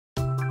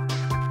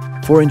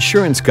For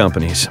insurance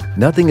companies,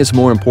 nothing is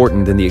more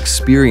important than the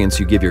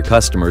experience you give your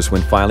customers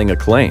when filing a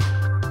claim.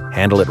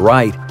 Handle it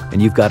right, and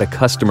you've got a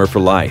customer for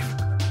life.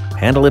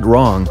 Handle it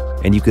wrong,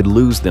 and you could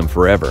lose them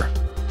forever.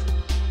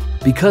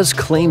 Because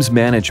claims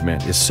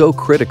management is so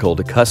critical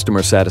to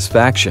customer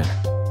satisfaction,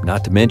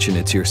 not to mention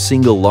it's your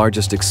single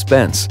largest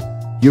expense,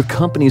 your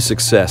company's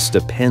success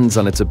depends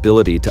on its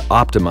ability to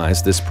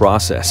optimize this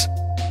process.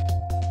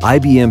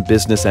 IBM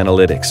Business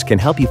Analytics can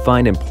help you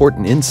find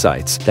important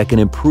insights that can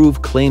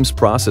improve claims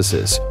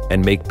processes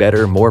and make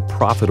better, more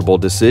profitable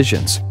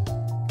decisions.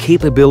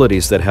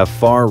 Capabilities that have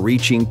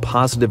far-reaching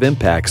positive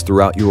impacts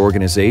throughout your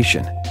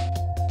organization.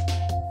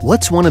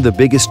 What's one of the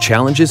biggest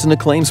challenges in the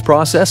claims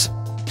process?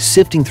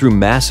 Sifting through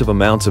massive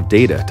amounts of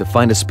data to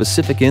find a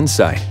specific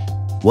insight,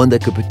 one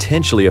that could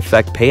potentially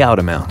affect payout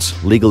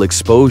amounts, legal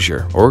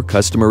exposure, or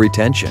customer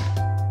retention.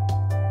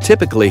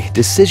 Typically,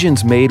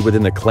 decisions made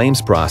within the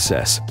claims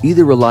process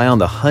either rely on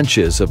the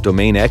hunches of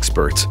domain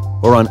experts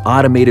or on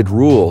automated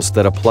rules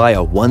that apply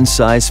a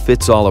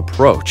one-size-fits-all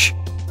approach.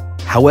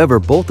 However,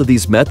 both of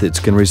these methods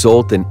can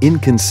result in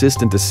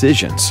inconsistent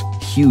decisions,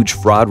 huge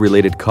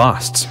fraud-related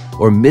costs,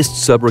 or missed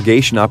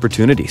subrogation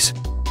opportunities.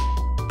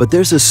 But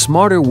there's a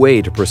smarter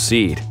way to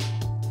proceed.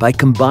 By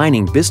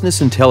combining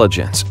business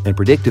intelligence and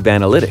predictive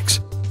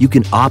analytics, you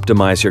can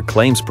optimize your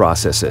claims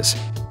processes.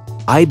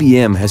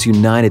 IBM has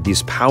united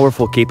these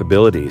powerful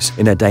capabilities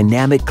in a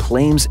dynamic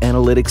claims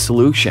analytics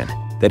solution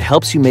that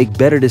helps you make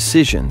better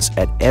decisions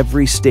at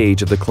every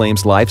stage of the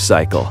claims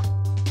lifecycle.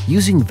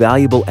 Using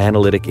valuable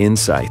analytic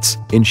insights,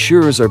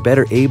 insurers are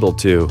better able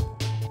to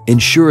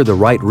ensure the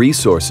right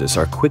resources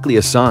are quickly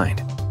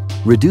assigned,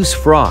 reduce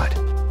fraud,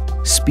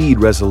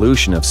 speed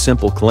resolution of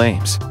simple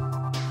claims,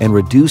 and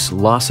reduce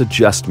loss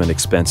adjustment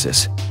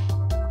expenses.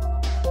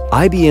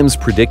 IBM's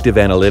Predictive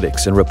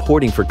Analytics and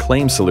Reporting for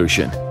Claims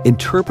solution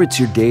interprets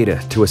your data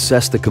to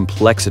assess the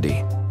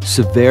complexity,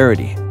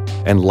 severity,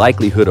 and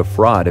likelihood of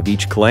fraud of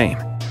each claim.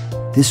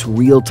 This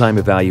real-time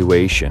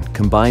evaluation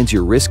combines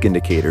your risk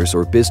indicators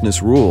or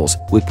business rules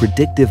with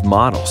predictive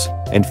models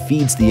and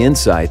feeds the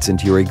insights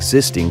into your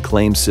existing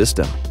claims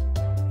system.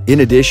 In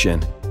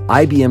addition,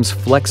 IBM's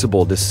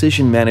flexible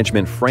decision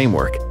management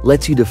framework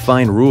lets you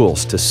define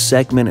rules to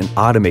segment and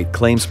automate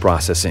claims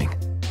processing.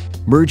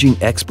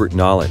 Merging expert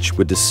knowledge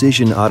with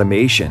decision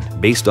automation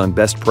based on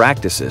best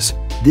practices,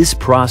 this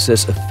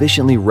process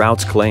efficiently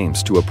routes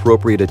claims to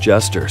appropriate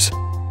adjusters,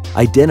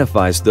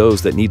 identifies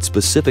those that need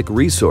specific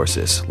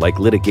resources like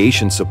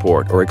litigation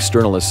support or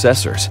external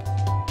assessors,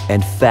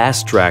 and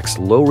fast-tracks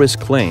low-risk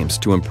claims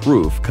to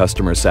improve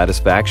customer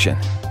satisfaction.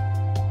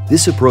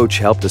 This approach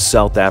helped a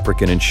South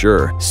African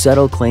insurer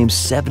settle claims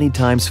 70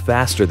 times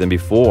faster than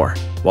before,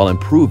 while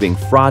improving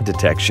fraud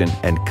detection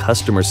and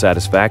customer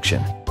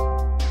satisfaction.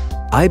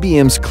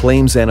 IBM's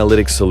Claims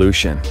Analytics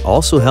solution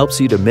also helps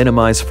you to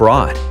minimize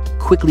fraud,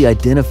 quickly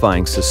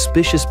identifying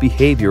suspicious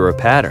behavior or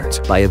patterns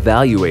by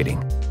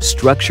evaluating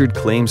structured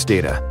claims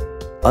data,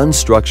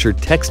 unstructured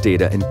text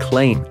data and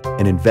claim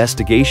and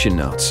investigation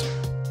notes,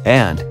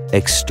 and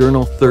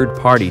external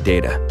third-party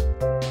data.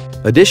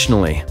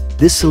 Additionally,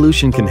 this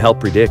solution can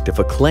help predict if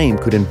a claim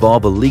could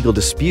involve a legal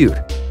dispute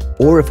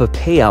or if a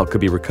payout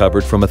could be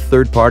recovered from a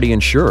third-party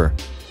insurer.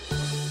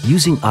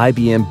 Using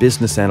IBM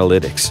Business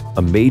Analytics,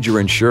 a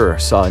major insurer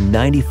saw a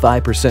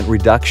 95%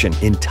 reduction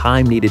in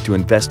time needed to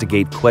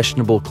investigate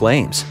questionable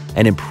claims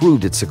and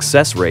improved its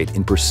success rate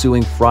in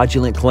pursuing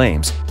fraudulent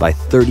claims by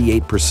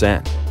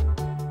 38%.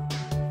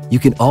 You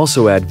can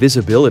also add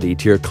visibility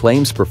to your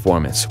claims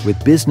performance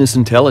with business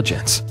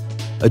intelligence.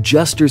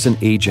 Adjusters and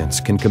agents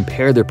can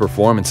compare their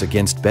performance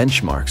against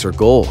benchmarks or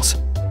goals,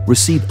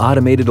 receive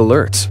automated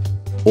alerts,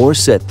 or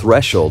set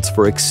thresholds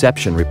for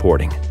exception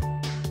reporting.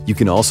 You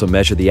can also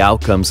measure the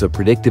outcomes of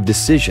predictive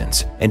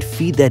decisions and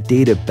feed that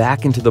data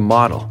back into the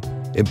model,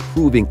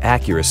 improving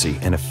accuracy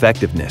and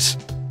effectiveness.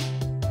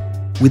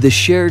 With a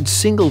shared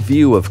single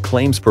view of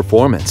claims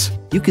performance,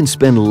 you can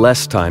spend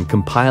less time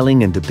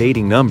compiling and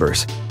debating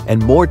numbers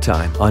and more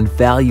time on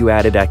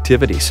value-added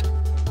activities.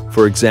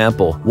 For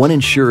example, one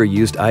insurer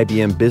used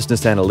IBM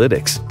Business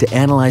Analytics to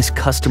analyze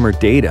customer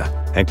data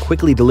and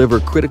quickly deliver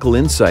critical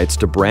insights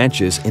to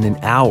branches in an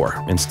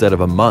hour instead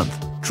of a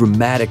month,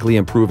 dramatically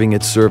improving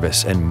its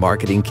service and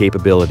marketing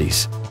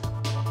capabilities.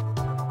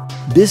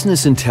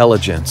 Business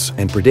intelligence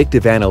and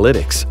predictive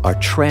analytics are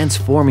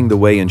transforming the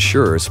way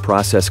insurers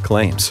process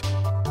claims,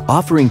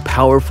 offering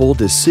powerful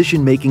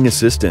decision-making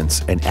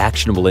assistance and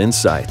actionable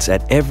insights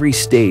at every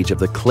stage of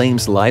the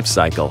claims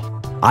lifecycle.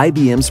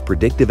 IBM's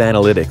Predictive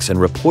Analytics and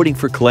Reporting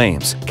for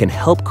Claims can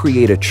help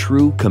create a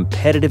true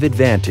competitive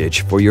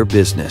advantage for your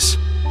business.